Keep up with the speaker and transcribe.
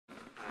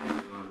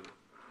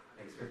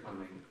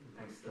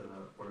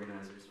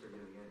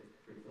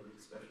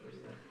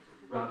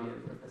Robbie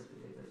and Professor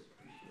Davis.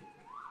 Appreciate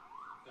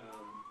it.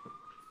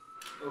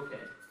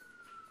 Okay.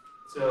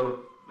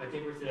 So my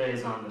paper today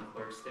is on the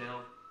Clerk's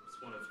Tale.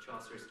 It's one of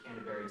Chaucer's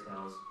Canterbury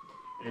Tales,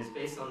 and it's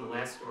based on the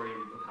last story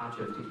of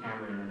Boccaccio of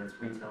Decameron and its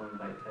retelling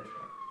by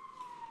Petrarch.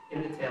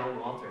 In the tale,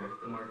 Walter,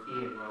 the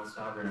Marquis and royal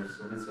sovereign of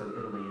Saluzzo,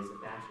 Italy, is a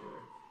bachelor,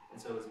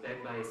 and so is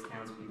begged by his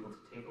townspeople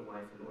to take a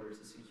wife in order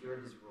to secure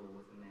his rule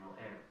with a male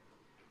heir.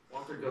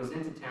 Walter goes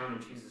into town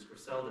and chooses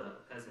Griselda,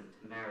 a peasant,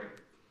 to marry.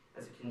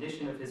 As a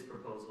condition of his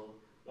proposal,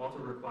 Walter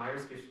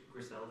requires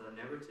Griselda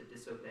never to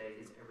disobey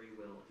his every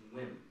will and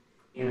whim,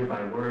 neither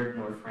by word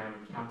nor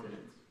frowning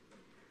countenance.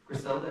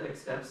 Griselda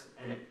accepts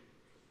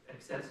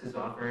his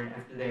offer, and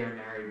after they are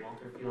married,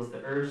 Walter feels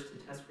the urge to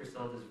test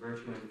Griselda's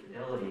virtue and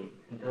fidelity,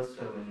 and does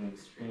so in an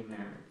extreme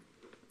manner.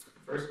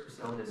 First,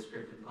 Griselda is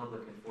stripped in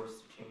public and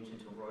forced to change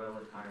into royal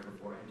attire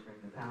before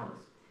entering the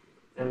palace.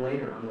 Then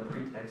later, on the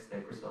pretext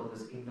that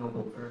Griselda's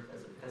ignoble birth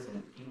as a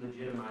peasant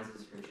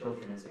delegitimizes her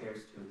children as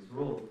heirs to his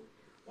rule,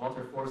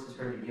 Walter forces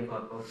her to give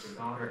up both her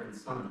daughter and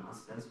son,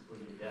 ostensibly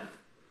to death.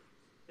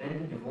 Then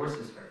he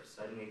divorces her,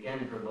 citing again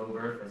her low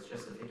birth as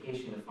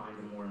justification to find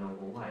a more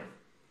noble life.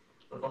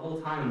 But the whole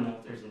time,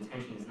 Walter's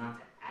intention is not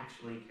to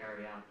actually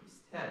carry out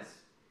these tests.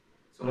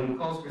 So when he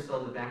calls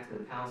Griselda back to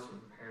the palace to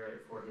prepare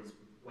it for his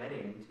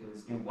wedding to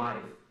his new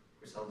wife,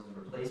 Griselda's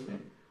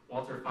replacement,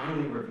 Walter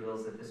finally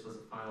reveals that this was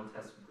a final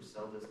test of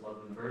Griselda's love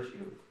and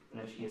virtue,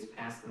 and that she has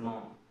passed them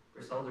all.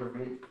 Griselda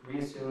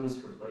reassumes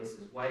her place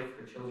as wife,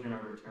 her children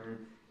are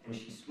returned, and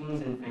she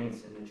swoons and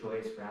faints in the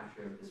joyous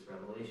rapture of this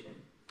revelation.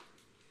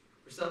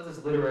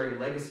 Griselda's literary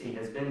legacy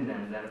has been,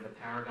 then, that of a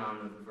paragon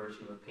of the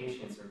virtue of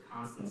patience or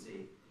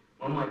constancy.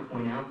 One might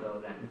point out, though,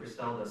 that in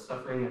Griselda,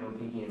 suffering and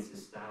obedience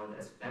is styled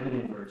as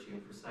feminine virtue,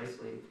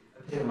 precisely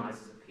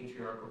epitomizes a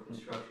patriarchal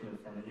construction of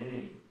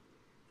femininity.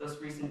 Thus,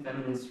 recent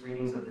feminist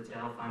readings of the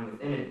tale find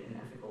within it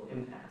an ethical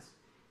impasse,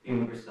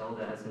 viewing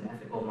Griselda as an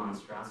ethical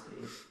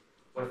monstrosity.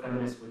 What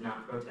feminists would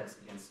not protest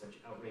against such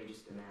outrageous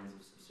demands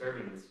of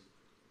subservience?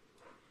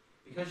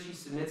 Because she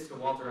submits to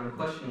Walter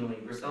unquestioningly,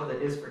 Griselda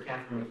is, for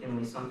Catherine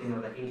McKinley, something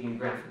of a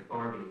hagiographic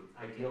Barbie,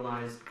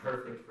 idealized,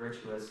 perfect,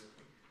 virtuous,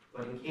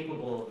 but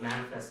incapable of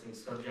manifesting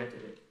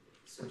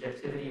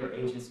subjectivity or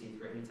agency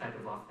through any type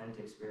of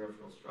authentic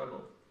spiritual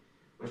struggle,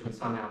 which would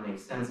somehow make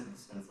sense of the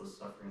senseless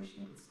suffering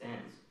she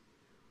withstands.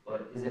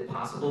 But is it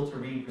possible to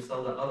read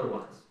Griselda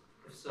otherwise?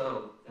 If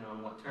so, then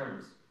on what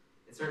terms?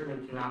 It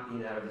certainly cannot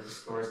be that of a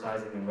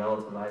historicizing and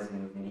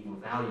relativizing of medieval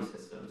value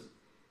systems,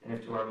 and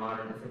if to our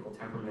modern ethical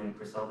temperament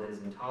Griselda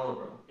is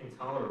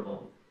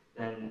intolerable,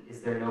 then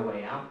is there no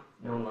way out,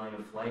 no line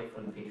of flight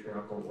from the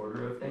patriarchal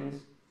order of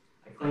things?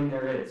 I claim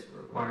there is. It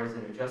requires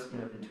an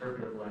adjustment of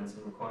interpretive lens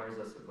and requires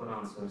us to put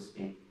on, so to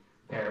speak,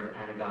 a pair of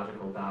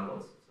anagogical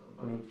goggles. So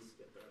let me just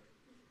get the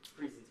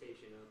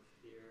presentation up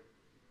here.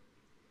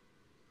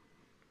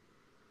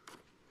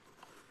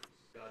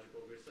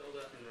 Anagogical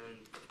Griselda, and then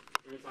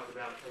we're going to talk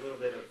about a little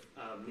bit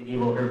of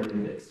medieval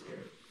hermeneutics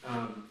here.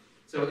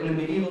 So in the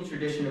medieval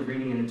tradition of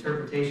reading and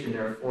interpretation,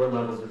 there are four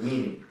levels of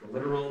meaning: the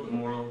literal, the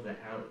moral, the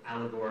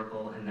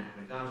allegorical, and the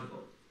anagogical.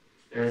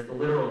 There is the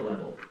literal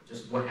level,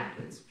 just what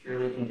happens,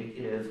 purely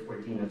indicative or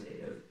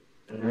denotative.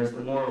 Then there is the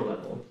moral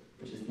level,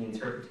 which is the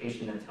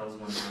interpretation that tells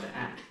one how to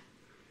act.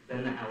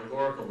 Then the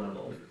allegorical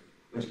level,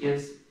 which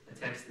gives a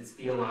text its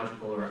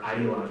theological or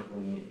ideological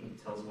meaning,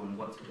 tells one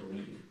what to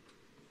believe.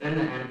 Then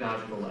the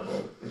anagogical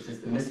level, which is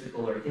the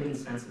mystical or hidden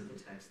sense of the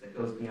text that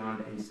goes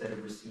beyond any set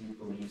of received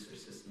beliefs or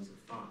systems of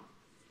thought.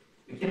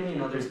 McKinley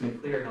and others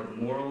make clear how the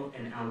moral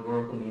and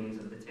allegorical meanings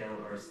of the tale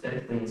are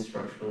aesthetically and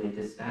structurally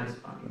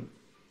dissatisfying.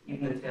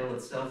 Even the tale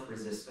itself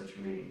resists such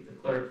a reading. The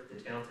clerk, the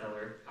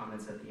tale-teller,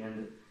 comments at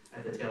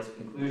the tale's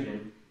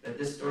conclusion, that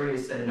this story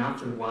is said not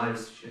that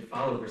wives should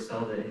follow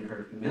Griselda in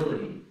her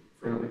humility,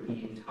 for it would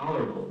be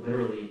intolerable,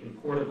 literally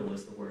importable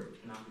is the word,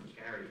 cannot be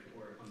carried,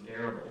 or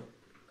unbearable.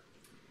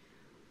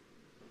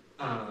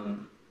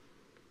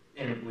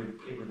 And it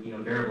would be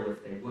unbearable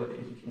if they would.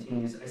 And he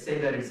continues, I say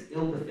that it is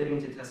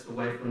ill-befitting to test a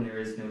wife when there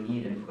is no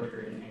need and put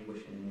her in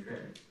anguish and in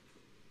dread.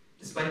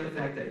 Despite the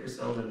fact that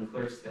Griselda and the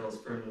Clerk's Tale is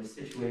firmly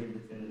situated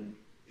within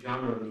the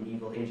genre of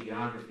medieval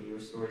hagiography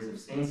or stories of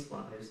saints'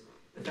 lives,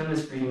 the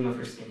feminist reading of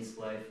her saint's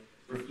life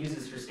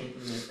refuses her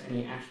saintliness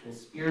any actual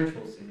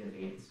spiritual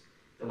significance.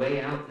 The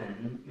way out,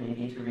 then, may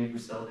be to read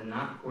Griselda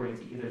not according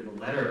to either the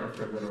letter of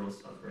her literal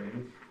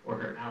suffering or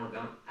her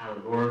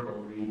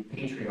allegorical read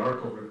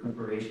patriarchal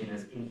recuperation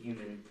as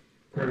inhuman,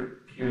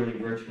 purely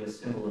virtuous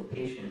symbol of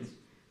patience,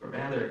 but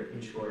rather,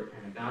 in short,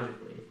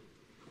 anagogically.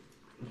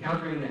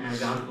 Encountering the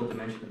anagogical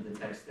dimension of the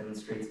text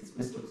demonstrates its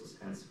mystical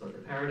sense, but the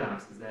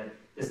paradox is that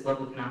this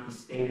level cannot be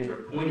stated or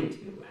pointed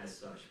to as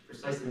such,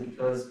 precisely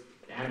because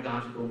the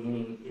anagogical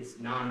meaning is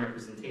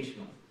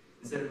non-representational.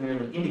 Instead of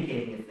merely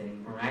indicating a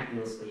thing,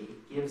 miraculously,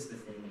 it gives the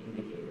thing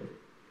indicated.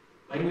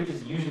 Language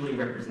is usually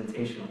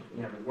representational.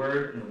 We have a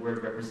word, and the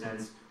word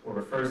represents or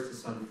refers to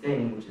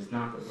something which is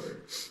not the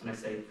word. When I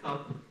say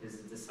cup, it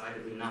is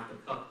decidedly not the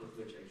cup with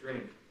which I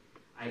drink.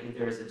 I.e.,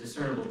 there is a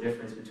discernible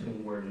difference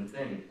between word and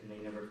thing, and they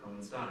never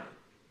coincide.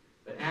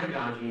 But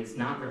anagogy is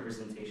not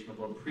representational,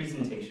 but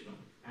presentational.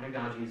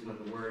 Anagogy is when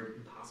the word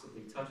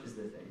impossibly touches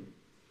the thing.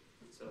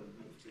 So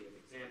move to an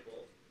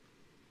example.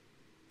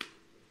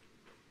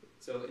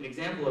 So an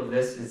example of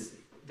this is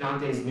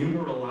Dante's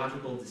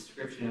numerological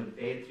description of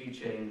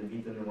Beatrice in the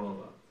Vita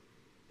Nuova.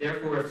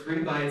 Therefore, if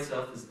 3 by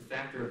itself is the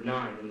factor of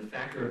 9, and the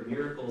factor of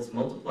miracles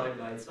multiplied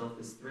by itself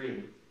is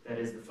 3, that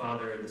is, the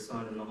Father, the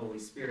Son, and the Holy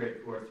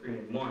Spirit, who are 3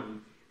 in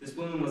 1, this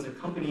woman was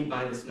accompanied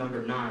by this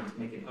number 9 to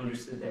make it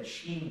understood that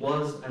she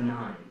was a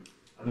 9.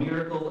 A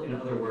miracle, in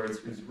other words,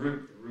 whose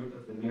root, the root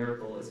of the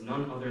miracle, is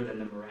none other than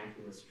the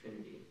miraculous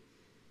Trinity.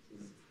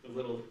 This is a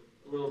little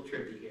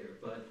trippy here,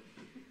 but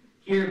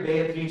here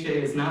Beatrice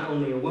is not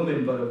only a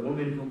woman, but a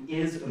woman who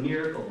is a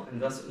miracle,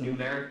 and thus a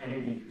numeric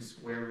entity whose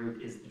square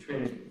root is the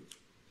Trinity.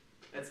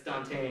 That's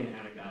Dantean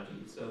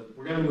anagogy. So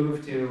we're going to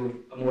move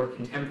to a more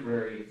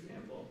contemporary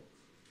example.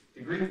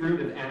 The Greek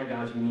root of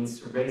anagogy means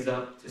to raise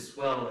up, to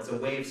swell, as a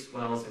wave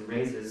swells and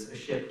raises a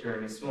ship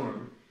during a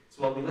storm.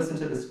 So while we listen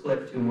to this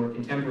clip to a more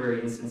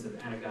contemporary instance of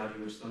anagogy,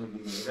 which some of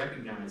you may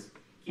recognize,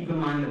 keep in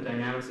mind the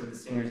dynamics of the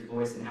singer's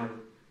voice and how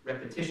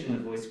repetition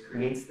of the voice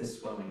creates this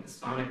swelling, a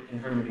sonic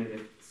and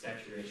hermeneutic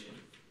saturation.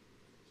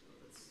 So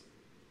let's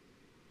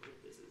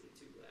hope this isn't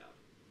too loud.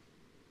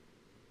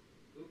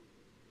 Oop,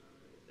 I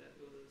don't know what that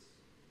was.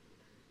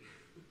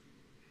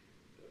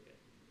 Okay.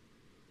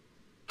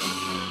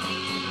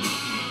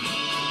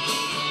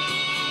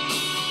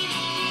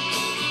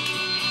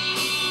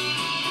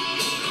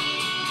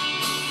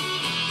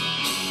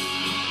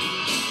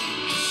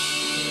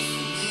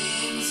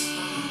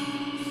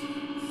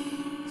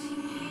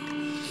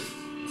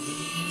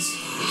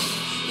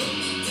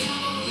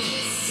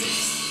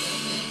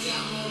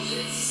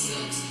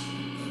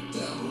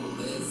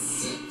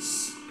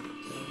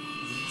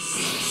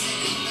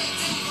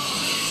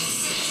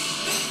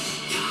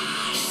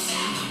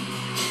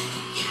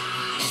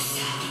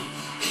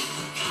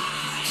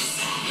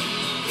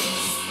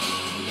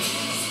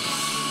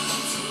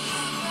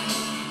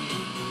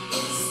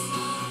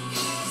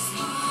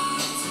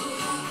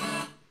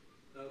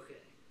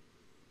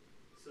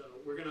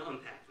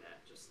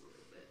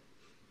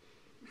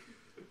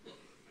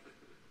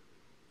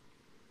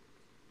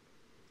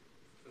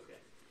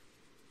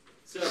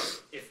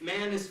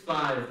 Man is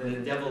 5, then the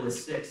devil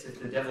is 6.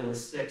 If the devil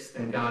is 6,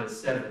 then God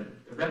is 7.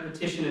 The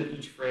repetition of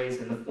each phrase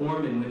and the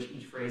form in which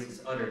each phrase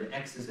is uttered,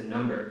 X is a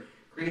number,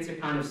 creates a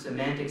kind of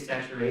semantic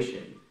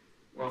saturation.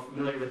 We're all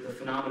familiar with the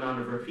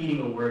phenomenon of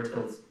repeating a word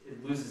till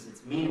it loses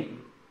its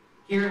meaning.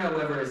 Here,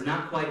 however, is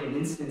not quite an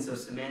instance of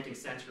semantic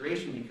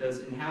saturation because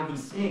in how he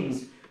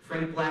sings,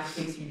 Frank Black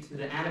takes you to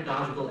the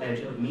anagogical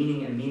edge of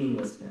meaning and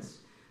meaninglessness.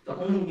 The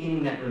only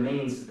meaning that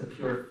remains is the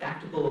pure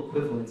factical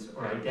equivalence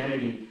or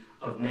identity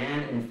of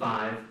man and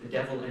 5, the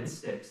devil and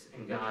 6,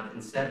 and God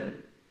and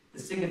 7. The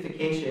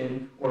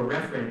signification or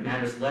referent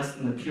matters less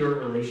than the pure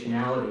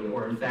relationality,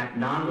 or in fact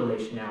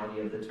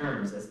non-relationality of the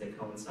terms as they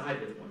coincide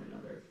with one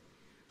another.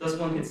 Thus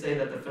one could say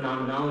that the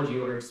phenomenology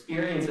or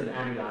experience of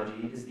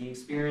anagogy is the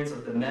experience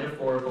of the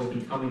metaphorical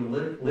becoming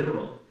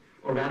literal,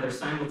 or rather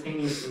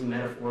simultaneously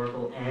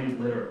metaphorical and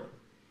literal.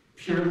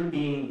 Purely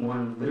being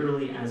one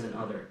literally as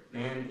another.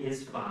 Man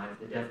is 5,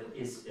 the devil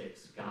is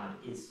 6, God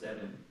is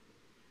 7.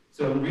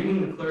 So in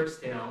reading The Clerk's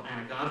Tale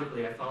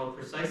anagogically, I follow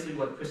precisely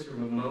what Christopher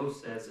Romano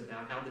says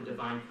about how the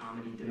Divine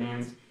Comedy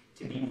demands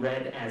to be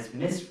read as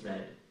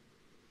misread.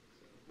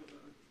 So hold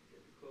on,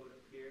 get the quote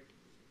up here.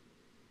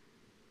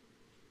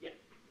 Yeah.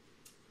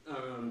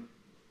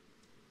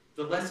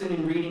 The lesson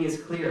in reading is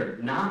clear.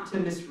 Not to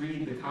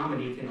misread the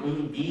comedy can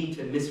only be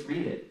to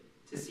misread it.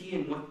 To see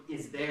in what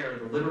is there,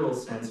 the literal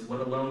sense,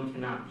 what alone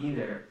cannot be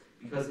there,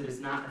 because it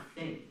is not a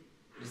thing.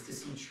 It is to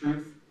see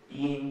truth,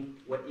 being,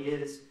 what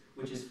is,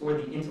 which is for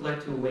the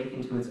intellect to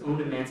awaken to its own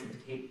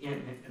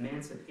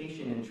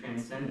emancipation and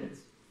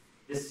transcendence,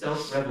 this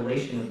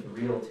self-revelation of the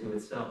real to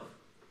itself.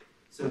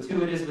 So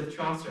too it is with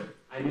Chaucer.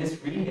 I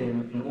misread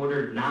him in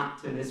order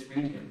not to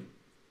misread him.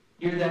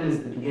 Here then is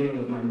the beginning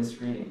of my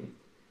misreading.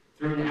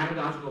 Through an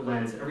anagogical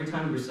lens, every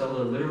time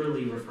Griselda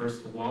literally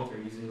refers to Walter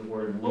using the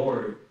word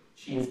Lord,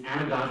 she is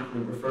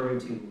anagogically referring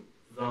to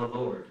the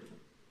Lord.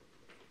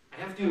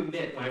 I have to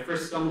admit, when I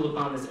first stumbled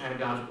upon this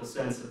anagogical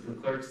sense of The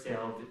Clerk's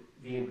Tale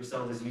via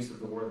Griselda's use of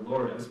the word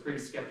Lord, I was pretty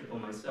skeptical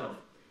myself.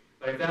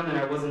 But I found that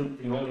I wasn't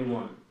the only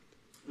one.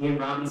 Ian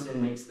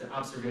Robinson makes the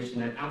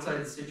observation that outside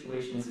the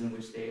situations in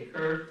which they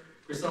occur,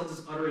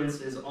 Griselda's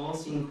utterances all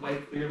seem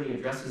quite clearly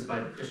addresses by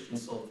the Christian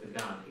soul to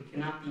God. It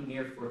cannot be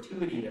mere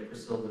fortuity that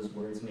Griselda's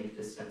words make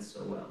this sense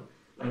so well.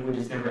 Language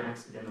is never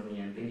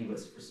accidentally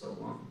ambiguous for so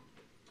long.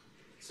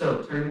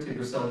 So, turning to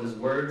Griselda's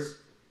words,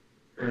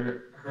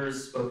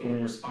 hers spoken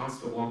in response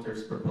to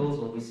Walter's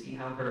proposal, we see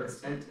how her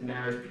assent to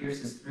marriage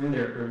pierces through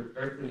their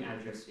earthly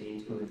adversity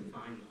to a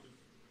divine one.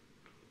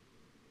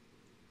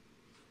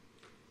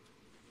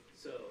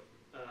 So,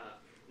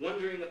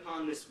 wondering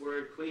upon this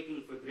word,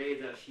 quaking for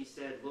Greda, she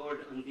said,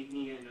 Lord,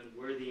 undigny and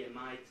unworthy am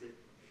I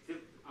to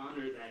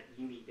honor that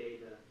ye me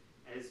beda.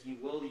 As you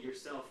will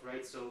yourself,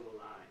 right, so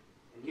will I.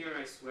 And here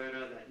I swear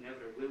that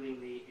never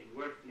willingly in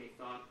work ne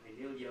thought I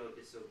nil yo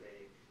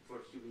disobey. for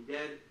to be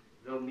dead,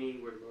 though me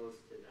were loath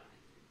to die.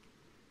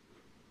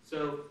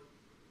 So,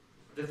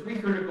 the three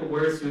critical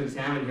words to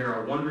examine here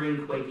are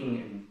wondering, quaking,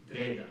 and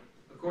dreda.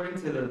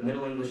 According to the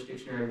Middle English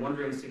Dictionary,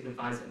 wondering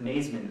signifies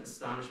amazement,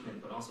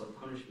 astonishment, but also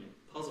punishment,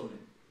 puzzlement.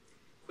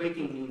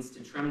 Quaking means to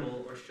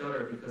tremble or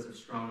shudder because of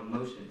strong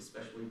emotion,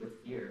 especially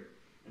with fear.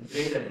 And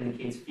dreda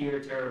indicates fear,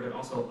 terror, but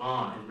also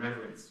awe and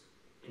reverence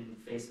in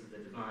the face of the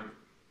divine.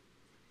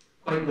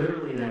 Quite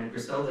literally then,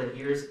 Griselda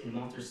hears in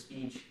Walter's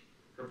speech his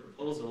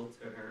proposal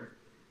to her,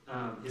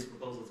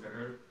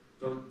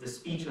 the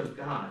speech of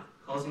God,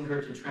 causing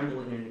her to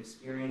tremble in an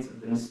experience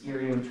of the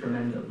mysterium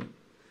tremendum.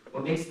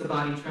 What makes the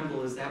body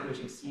tremble is that which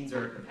exceeds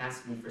our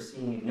capacity for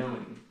seeing and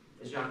knowing.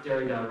 As Jacques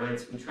Derrida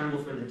writes, we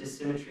tremble for the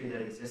dissymmetry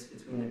that exists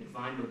between the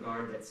divine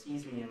regard that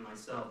sees me and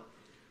myself,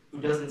 who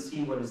doesn't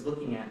see what is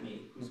looking at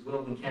me, whose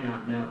will we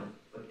cannot know,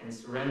 but can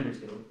surrender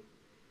to.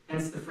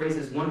 Hence the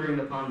phrases wondering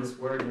upon this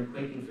word and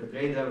quaking for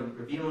dreda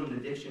reveal in the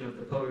diction of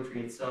the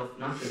poetry itself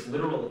not just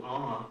literal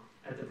awe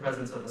at the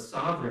presence of a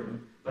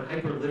sovereign, but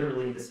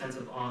hyper-literally the sense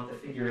of awe at the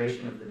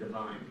figuration of the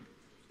divine.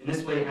 In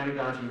this way,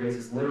 anagogy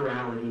raises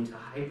literality to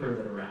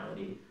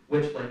hyperliterality,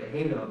 which, like a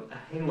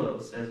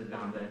halo, says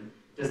Agamben,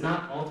 does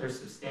not alter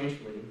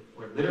substantially,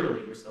 or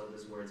literally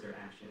Griselda's words or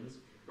actions,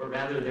 but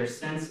rather their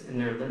sense and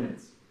their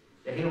limits.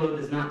 The halo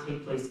does not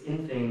take place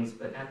in things,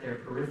 but at their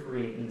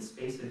periphery in the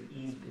space of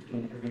ease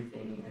between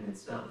everything and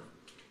itself.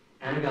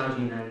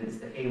 Anagogy, then, is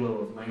the halo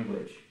of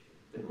language,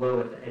 the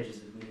glow at the edges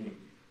of meaning.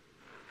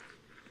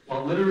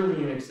 While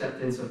literally in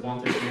acceptance of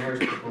Walter's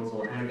marriage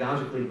proposal,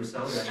 anagogically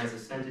Griselda has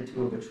assented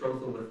to a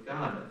betrothal with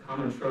God, a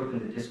common trope in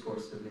the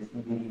discourse of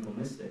medieval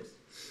mystics.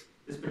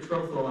 This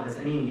betrothal, as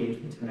any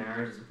engagement to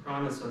marriage, is a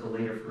promise of a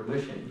later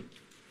fruition.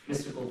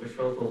 Mystical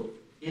betrothal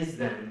is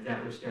then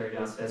that which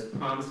Derrida says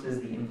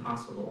promises the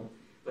impossible,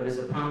 but is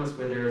a promise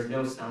where there is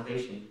no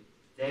salvation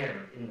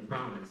there in the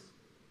promise,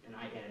 and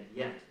I add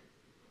yet.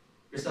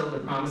 Griselda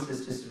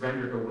promises to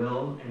surrender her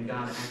will, and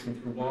God, acting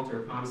through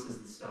Walter, promises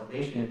the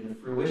salvation and the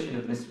fruition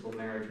of mystical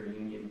marriage or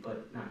union,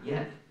 but not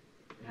yet.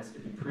 It has to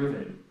be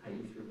proven,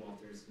 i.e. through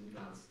Walter's and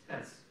God's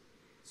tests.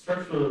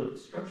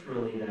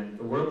 Structurally, then,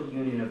 the worldly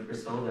union of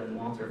Griselda and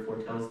Walter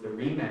foretells the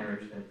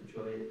remarriage,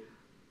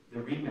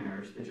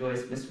 the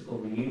joyous mystical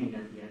reunion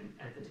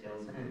at the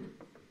tale's end.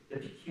 The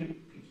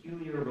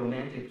peculiar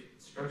romantic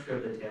structure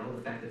of the tale,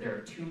 the fact that there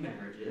are two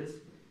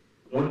marriages,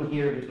 one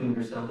here between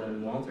Griselda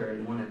and Walter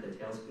and one at the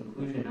tale's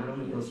conclusion, not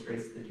only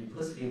illustrates the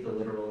duplicity of the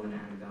literal and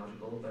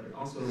anagogical, but it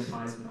also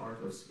implies an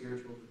arc of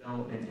spiritual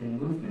development and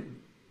movement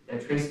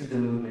that traces the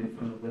movement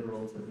from the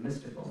literal to the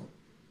mystical.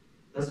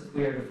 Thus, if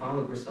we are to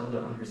follow Griselda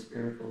on her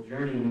spiritual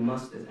journey, we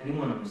must, as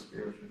anyone on a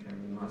spiritual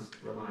journey must,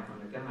 rely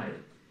on a guide.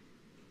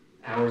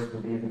 Ours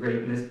will be the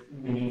great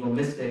medieval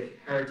mystic,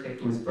 heretic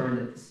who was burned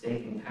at the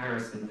stake in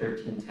Paris in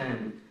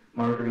 1310,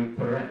 Marguerite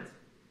Porete,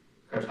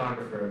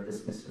 cartographer of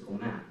this mystical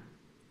map.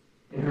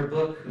 In her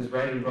book, whose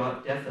writing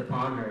brought death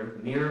upon her,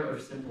 The Mirror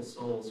of Simple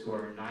Souls Who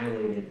Are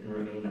Annihilated and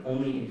Remain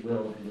Only in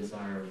Will and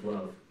Desire of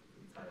Love,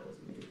 the title is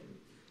amazing.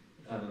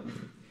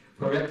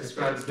 Porete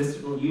describes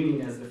mystical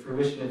union as the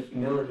fruition of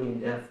humility and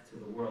death to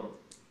the world.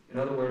 In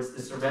other words,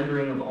 the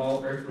surrendering of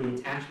all earthly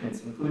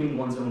attachments, including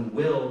one's own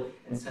will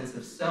and sense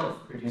of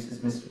self,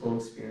 produces mystical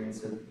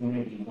experience of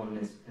unity,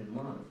 oneness, and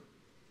love.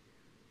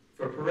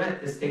 For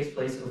Porete, this takes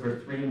place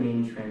over three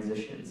main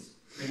transitions,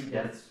 three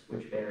deaths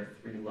which bear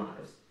three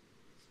lives.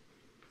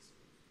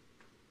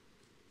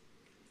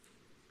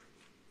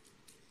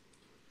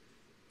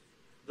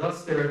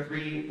 Thus, there are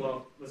three,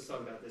 well, let's talk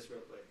about this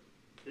real quick.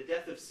 The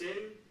death of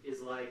sin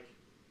is like,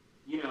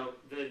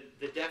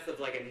 the death of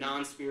like a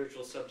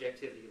non-spiritual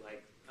subjectivity,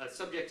 like a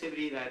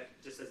subjectivity that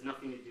just has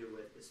nothing to do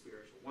with the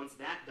spiritual. Once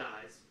that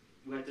dies,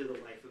 you enter the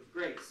life of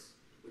grace,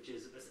 which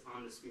is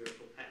on the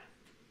spiritual path.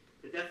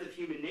 The death of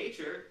human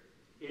nature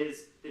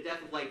is the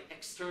death of like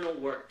external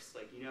works.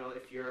 Like,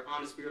 if you're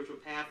on a spiritual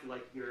path,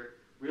 like you're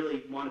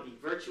really want to be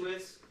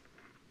virtuous,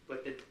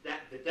 but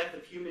the death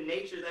of human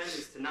nature then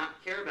is to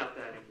not care about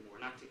that anymore,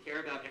 not to care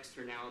about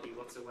externality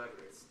whatsoever.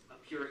 It's a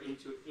pure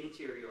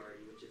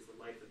interiority, which is the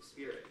life of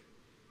spirit.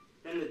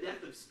 Then the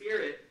death of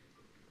spirit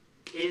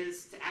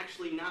is to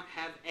actually not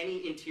have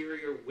any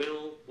interior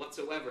will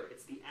whatsoever.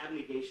 It's the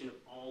abnegation of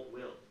all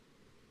will.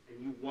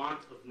 And you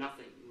want of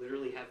nothing. You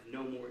literally have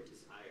no more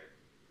desire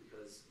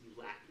because you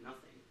lack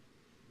nothing.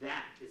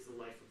 That is the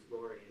life of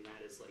glory, and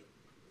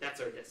that's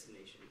our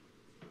destination.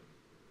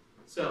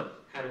 So,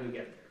 how do we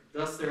get there?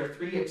 Thus, there are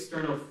three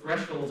external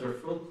thresholds or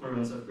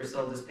fulcrums of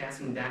Griselda's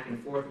passing back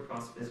and forth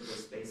across physical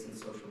space and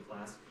social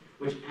class,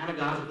 which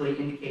anagogically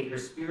indicate her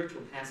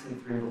spiritual passing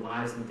through the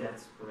lives and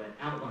deaths Porete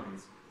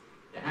outlines.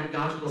 The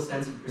anagogical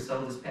sense of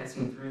Griselda's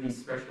passing through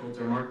these thresholds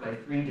are marked by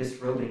three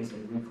disrobings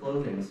and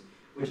reclothings,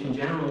 which in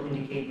general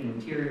indicate an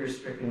interior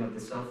stripping of the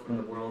self from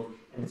the world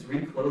and its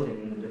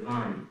reclothing in the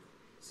divine.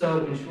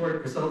 So, in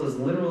short, Griselda's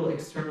literal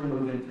external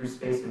movement through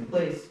space and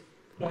place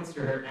points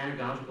to her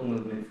anagogical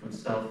movement from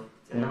self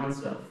to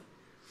non-self,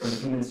 from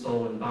human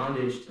soul in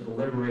bondage to the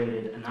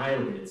liberated,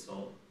 annihilated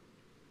soul.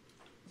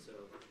 So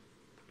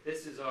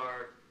this is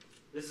our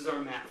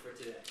map for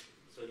today.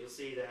 So So you'll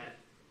see that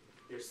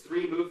there's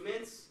 3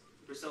 movements.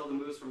 Griselda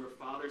moves from her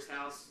father's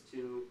house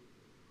to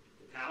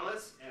the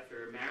palace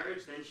after her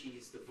marriage. Then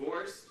she's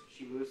divorced.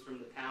 She moves from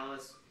the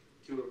palace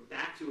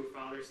back to her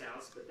father's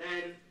house. But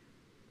then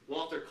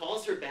Walter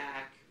calls her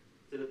back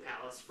to the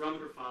palace from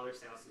her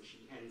father's house, and she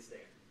ends there.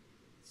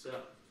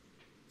 So,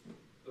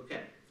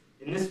 okay.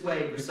 In this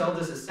way,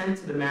 Griselda's assent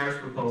to the marriage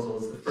proposal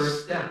is the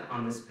first step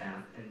on this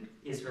path and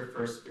is her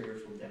first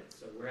spiritual death.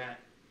 So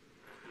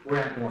we're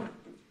at 1.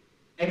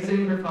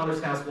 Exiting her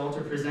father's house,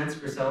 Walter presents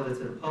Griselda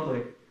to the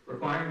public,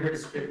 requiring her to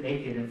strip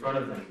naked in front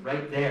of them,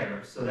 right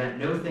there, so that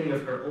no thing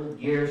of her old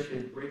years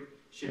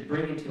should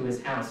bring into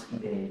his house, he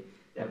bade,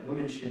 that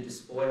women should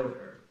despoil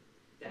her.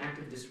 The act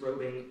of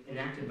disrobing,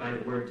 enacted by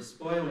the word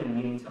despoiling,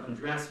 meaning to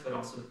undress, but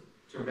also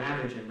to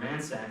ravage and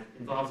ransack,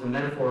 involves a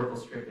metaphorical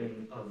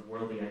stripping of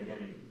worldly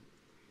identity.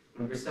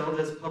 When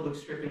Griselda's public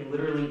stripping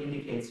literally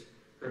indicates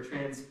her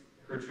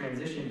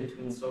transition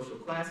between social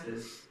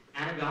classes,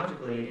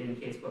 anagogically it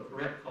indicates what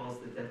Perret calls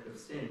the death of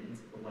sin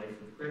into the life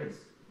of grace.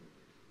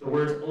 The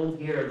words old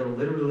here, though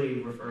literally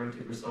referring to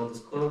Griselda's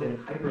clothing,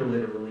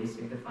 hyperliterally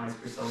signifies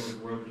Griselda's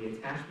worldly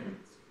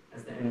attachments.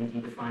 As the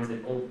MED defines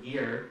it, old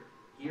gear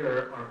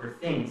are her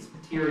things,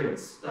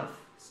 materials, stuff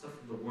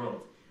of the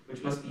world,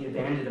 which must be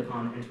abandoned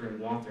upon entering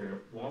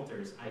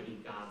Walter's, i.e.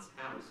 God's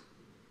house.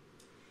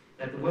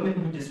 That the women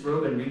who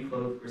disrobe and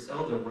reclothe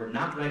Griselda were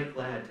not right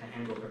glad to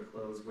handle her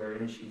clothes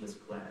wherein she was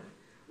clad,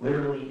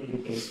 literally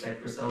indicates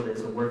that Griselda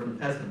is a working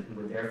peasant and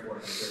would therefore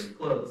have dirty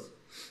clothes.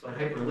 But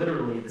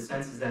hyperliterally, the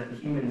sense is that the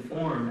human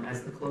form,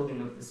 as the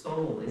clothing of the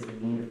soul, is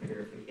in need of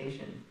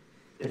purification.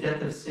 The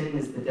death of sin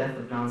is the death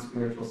of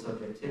non-spiritual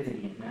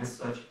subjectivity, and as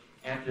such,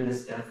 after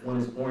this death, one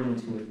is born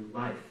into a new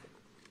life.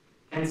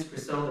 Hence,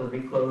 Griselda,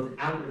 reclothed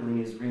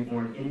outwardly, is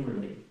reborn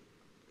inwardly.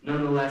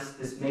 Nonetheless,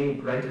 this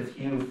maid, bright of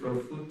hue, fro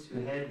foot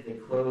to head, they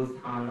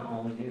clothed Han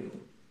all new.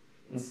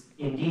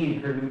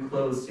 Indeed, her new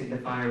clothes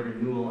signify a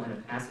renewal and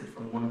a passage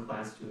from one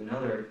class to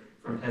another,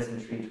 from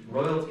peasantry to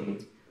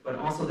royalty, but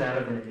also that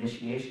of an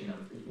initiation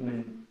of the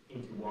human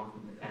into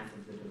walking the path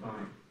of the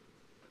divine.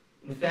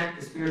 In fact,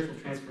 the spiritual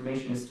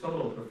transformation is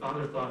total. Her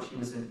father thought she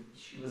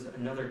was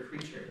another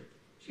creature.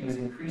 She was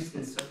increased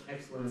in such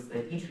excellence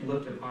that each who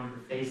looked upon her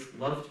face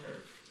loved her.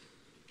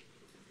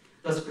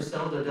 Thus,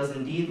 Griselda does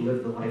indeed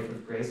live the life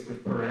of grace,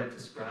 which Perret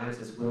describes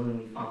as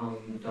willingly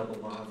following the double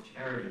law of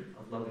charity,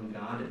 of loving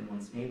God and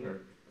one's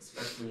neighbor,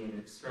 especially in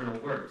external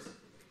works.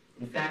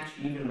 In fact,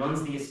 she even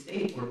runs the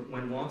estate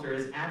when Walter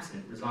is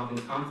absent, resolving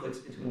conflicts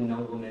between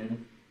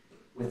noblemen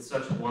with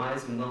such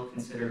wise and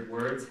well-considered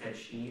words had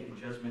she, and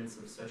judgments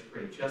of such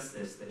great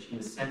justice, that she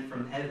was sent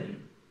from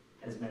heaven,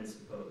 as men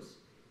suppose,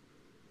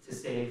 to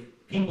save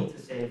people to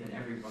save and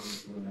everyone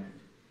to amend.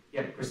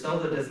 Yet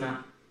Griselda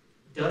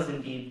does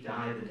indeed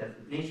die the death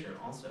of nature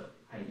also,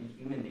 i.e.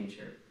 human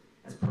nature,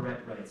 as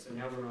Perret writes. So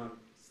now we're on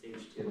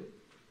stage 2.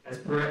 As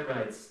Perret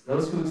writes,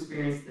 those who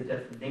experience the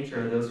death of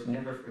nature are those who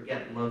never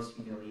forget love's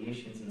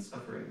humiliations and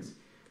sufferings,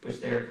 which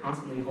they are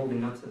constantly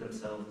holding up to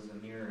themselves as a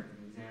mirror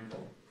and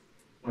example.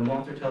 When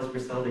Walter tells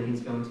Griselda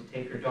he's going to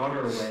take her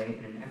daughter away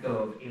in an echo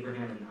of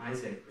Abraham and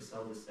Isaac,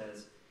 Griselda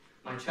says,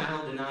 "My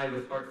child and I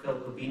with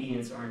heartfelt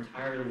obedience are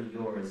entirely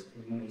yours,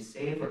 and you may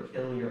save or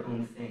kill your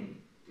own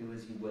thing, do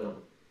as you will.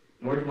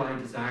 Nor do I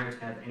desire to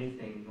have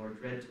anything, nor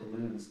dread to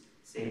lose,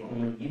 save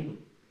only you.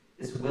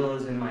 This will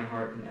is in my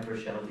heart and ever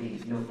shall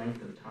be. No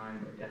length of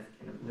time or death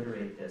can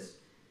obliterate this,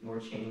 nor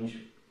change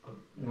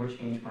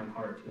my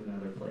heart to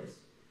another place."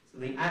 So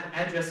the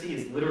addressee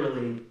is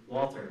literally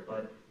Walter,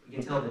 but you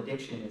can tell the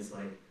diction is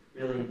like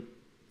really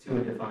to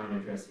a divine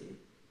addressee.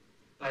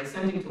 By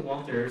assenting to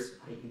Walter's,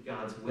 i.e.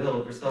 God's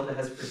will, Griselda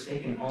has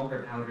forsaken all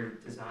her outer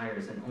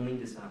desires and only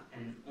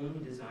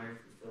desire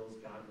fulfills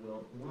God's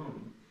will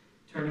alone,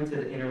 turning to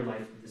the inner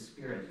life of the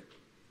spirit.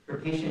 Her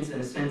patience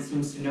and assent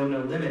seems to know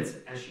no limits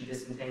as she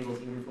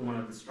disentangles even from one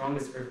of the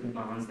strongest earthly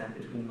bonds, that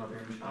between mother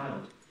and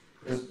child.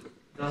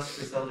 Thus,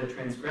 Griselda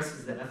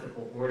transgresses the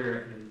ethical order,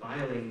 and in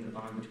violating the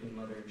bond between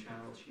mother and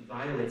child, she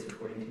violates,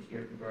 according to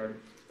Kierkegaard,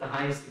 the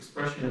highest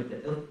expression of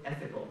the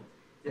ethical,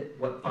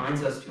 what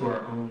binds us to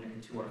our own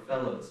and to our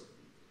fellows.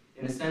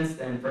 In a sense,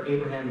 then, for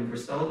Abraham and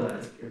Griselda,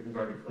 as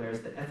Kierkegaard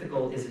declares, the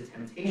ethical is a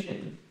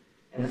temptation,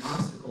 an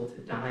obstacle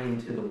to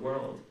dying to the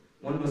world.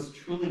 One must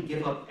truly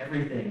give up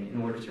everything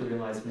in order to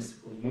realize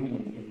mystical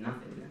union in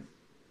nothingness.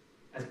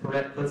 As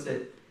Perret puts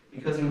it,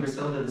 because in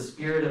Griselda the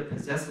spirit of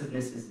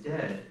possessiveness is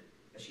dead,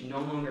 as she no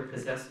longer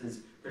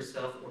possesses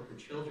herself or her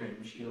children,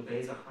 she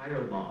obeys a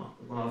higher law,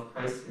 the law of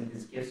Christ and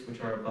his gifts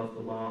which are above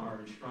the law are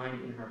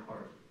enshrined in her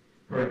heart.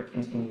 Perret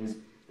continues,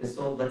 the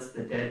soul lets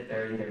the dead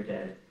bury their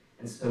dead,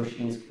 and so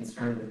she is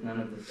concerned with none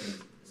of the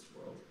things of this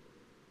world.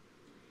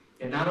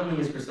 Yet not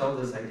only is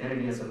Griselda's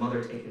identity as a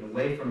mother taken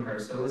away from her,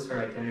 so is her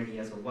identity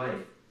as a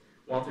wife.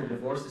 Walter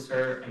divorces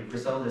her, and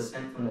Griselda is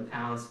sent from the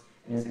palace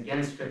and is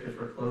again stripped of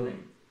her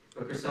clothing.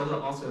 But Griselda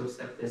also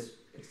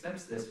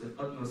accepts this with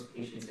utmost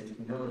patience and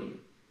humility.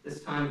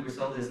 This time,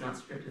 Griselda is not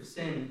stripped of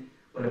sin,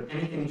 but of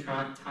anything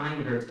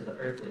tying her to the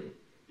earthly.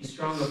 Be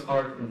strong of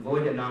heart and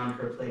void anon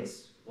her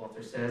place,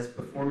 Walter says,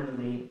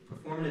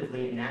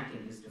 performatively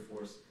enacting his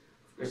divorce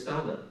of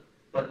Griselda.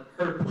 But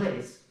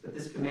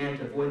this command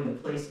to void in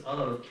the place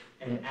of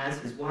and as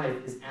his wife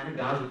is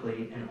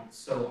anagogically, and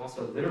so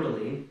also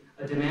literally,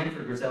 a demand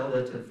for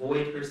Griselda to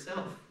void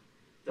herself.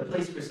 The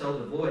place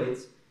Griselda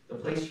voids, the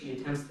place she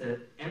attempts to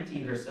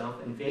empty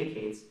herself and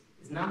vacates,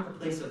 is not the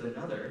place of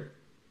another,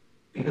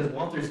 because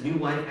Walter's new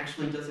wife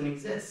actually doesn't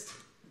exist.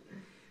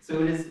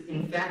 So it is,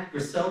 in fact,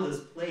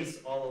 Griselda's place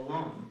all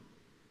along.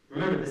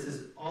 Remember, this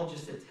is all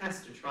just a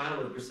test, a trial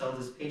of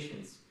Griselda's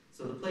patience.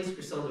 So the place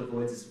Griselda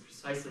voids is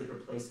precisely her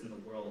place in the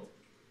world.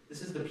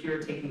 This is the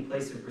pure taking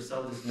place of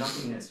Griselda's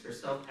nothingness, her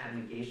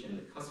self-abnegation,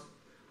 the cusp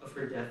of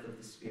her death of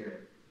the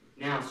spirit.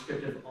 Now,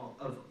 stripped of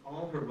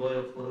all her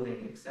royal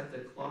clothing, except a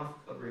cloth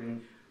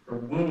covering her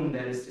womb,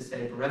 that is to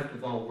say, bereft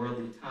of all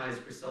worldly ties,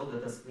 Griselda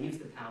thus leaves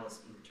the palace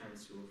and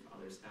returns to her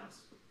father's house.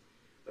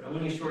 But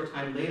only a short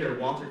time later,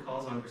 Walter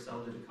calls on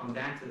Griselda to come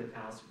back to the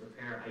palace to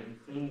prepare, i.e.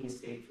 clean the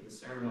estate for the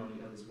ceremony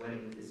of his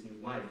wedding with his new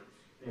wife.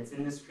 And it's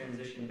in this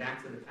transition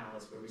back to the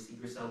palace where we see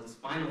Griselda's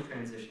final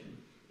transition,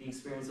 the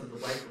experience of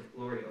the life of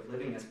glory, of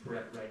living, as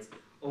Perret writes,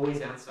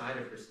 always outside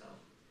of herself.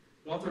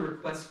 Walter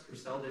requests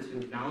Griselda to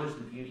acknowledge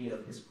the beauty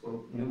of his,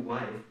 quote, new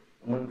wife,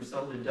 and when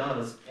Griselda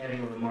does,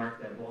 adding a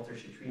remark that Walter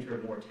should treat her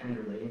more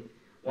tenderly,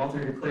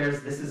 Walter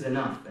declares this is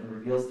enough and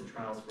reveals the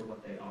trials for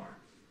what they are.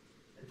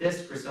 At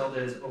this, Griselda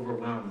is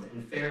overwhelmed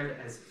and fared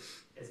as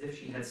if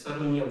she had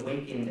suddenly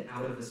awakened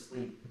out of a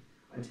sleep,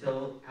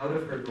 until out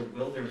of her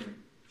bewilderment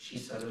she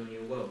suddenly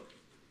awoke.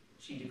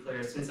 She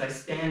declares, since I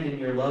stand in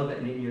your love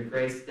and in your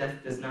grace,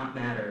 death does not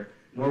matter,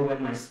 nor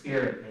when my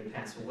spirit may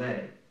pass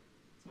away.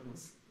 It's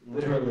almost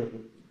literally,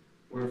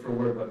 word for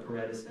word, what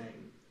Perret is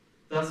saying.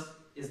 Thus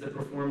is the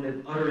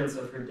performative utterance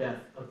of her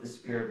death of the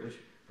spirit, which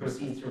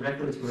proceeds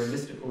directly to her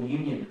mystical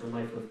union, her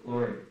life of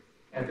glory.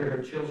 After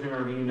her children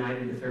are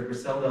reunited with her,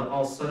 Griselda,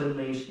 all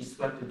suddenly she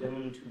swept a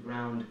dome to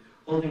ground,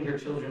 holding her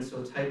children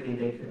so tightly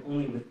they could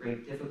only with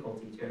great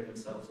difficulty tear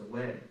themselves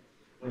away.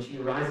 When she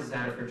arises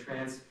out of her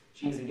trance,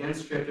 she is again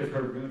stripped of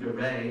her rude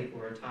array,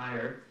 or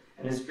attire,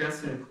 and is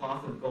dressed in a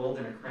cloth of gold,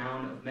 and a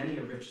crown of many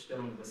a rich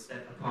stone was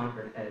set upon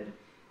her head.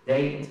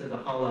 They into the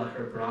hala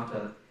her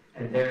brata,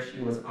 and there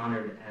she was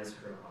honored as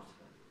her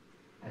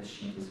alta, as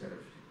she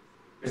deserved.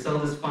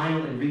 Griselda's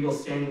final and regal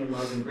standing in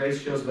love and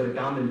grace shows what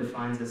Agamben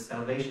defines as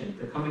salvation,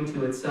 the coming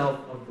to itself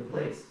of the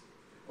place,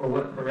 or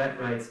what Perret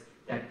writes,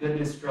 that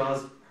goodness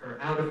draws her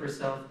out of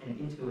herself and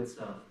into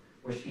itself,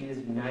 where she is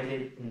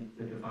united in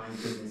the divine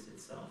goodness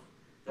itself.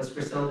 Thus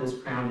Griselda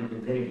is crowned in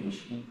divinity.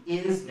 She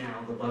is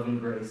now the love and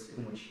grace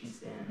in which she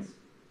stands.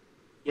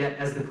 Yet,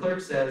 as the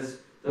clerk says,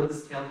 though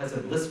this tale has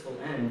a blissful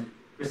end,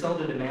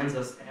 Griselda demands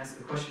us to ask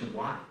the question,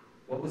 why?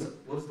 What was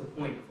the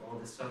point of all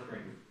this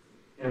suffering?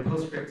 In a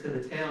postscript to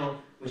the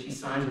tale, which he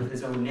signs with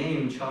his own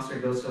name, Chaucer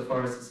goes so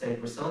far as to say,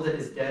 Griselda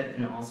is dead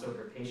and also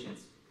her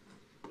patience.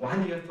 Why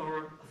the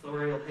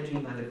authorial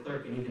hedging by the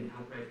clerk and even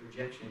outright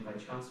rejection by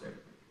Chaucer?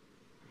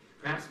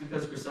 Perhaps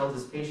because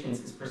Griselda's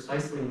patience is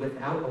precisely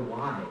without a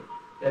why.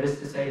 That is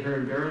to say, her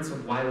endurance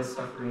of wireless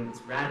suffering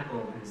is radical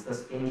and is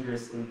thus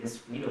dangerously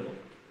misreadable.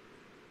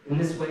 In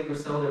this way,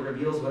 Griselda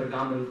reveals what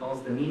Agamben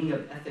calls the meaning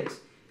of ethics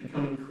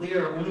becoming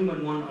clear only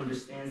when one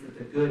understands that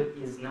the good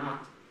is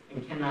not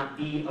and cannot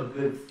be a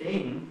good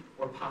thing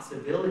or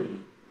possibility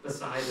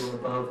beside or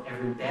above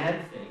every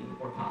bad thing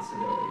or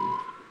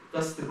possibility.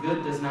 Thus, the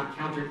good does not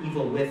counter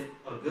evil with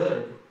a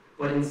good,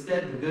 but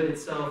instead the good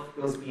itself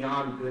goes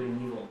beyond good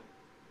and evil.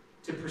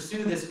 To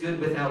pursue this good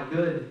without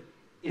good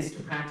is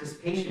to practice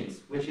patience,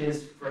 which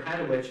is, for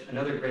Hadowich,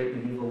 another great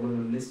medieval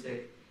woman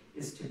mystic,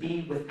 is to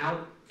be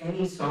without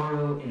any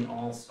sorrow in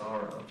all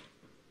sorrow.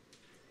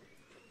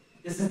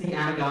 This is the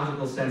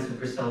anagogical sense of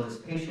Griselda's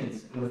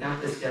patience, and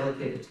without this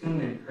delicate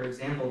attunement, her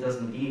example does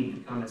indeed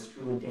become as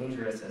truly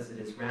dangerous as it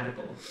is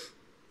radical.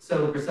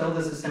 So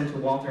Griselda's ascent to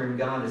Walter and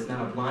God is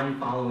not a blind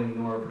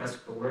following nor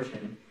oppressed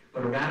coercion,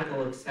 but a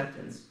radical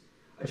acceptance,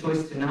 a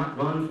choice to not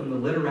run from the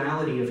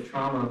literality of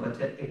trauma, but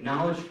to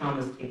acknowledge trauma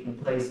is taking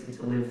place and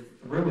to live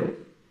through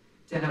it,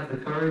 to have the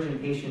courage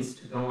and patience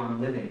to go on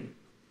living.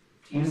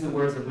 To use the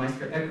words of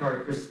Meister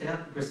Eckhart,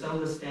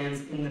 Griselda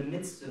stands in the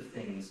midst of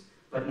things,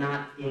 but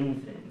not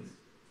in things.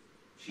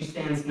 She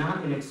stands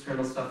not in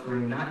external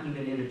suffering, not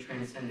even in a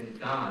transcendent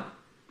God,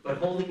 but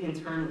wholly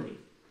internally,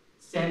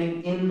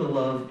 standing in the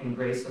love and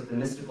grace of the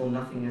mystical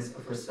nothingness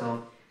of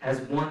herself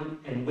as one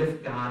and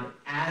with God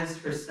as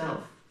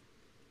herself.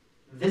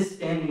 This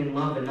standing in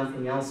love and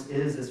nothing else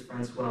is, as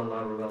Francois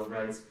Laruelle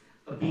writes,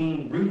 a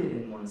being rooted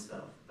in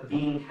oneself, a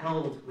being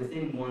held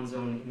within one's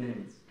own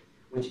immanence,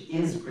 which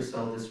is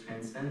Griselda's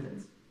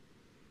transcendence.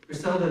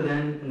 Griselda,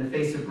 then, in the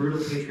face of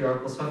brutal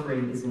patriarchal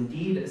suffering, is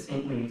indeed a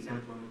saintly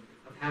exemplum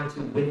of how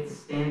to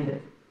withstand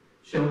it,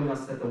 showing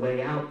us that the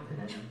way out,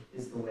 then,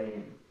 is the way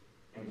in.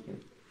 Thank you.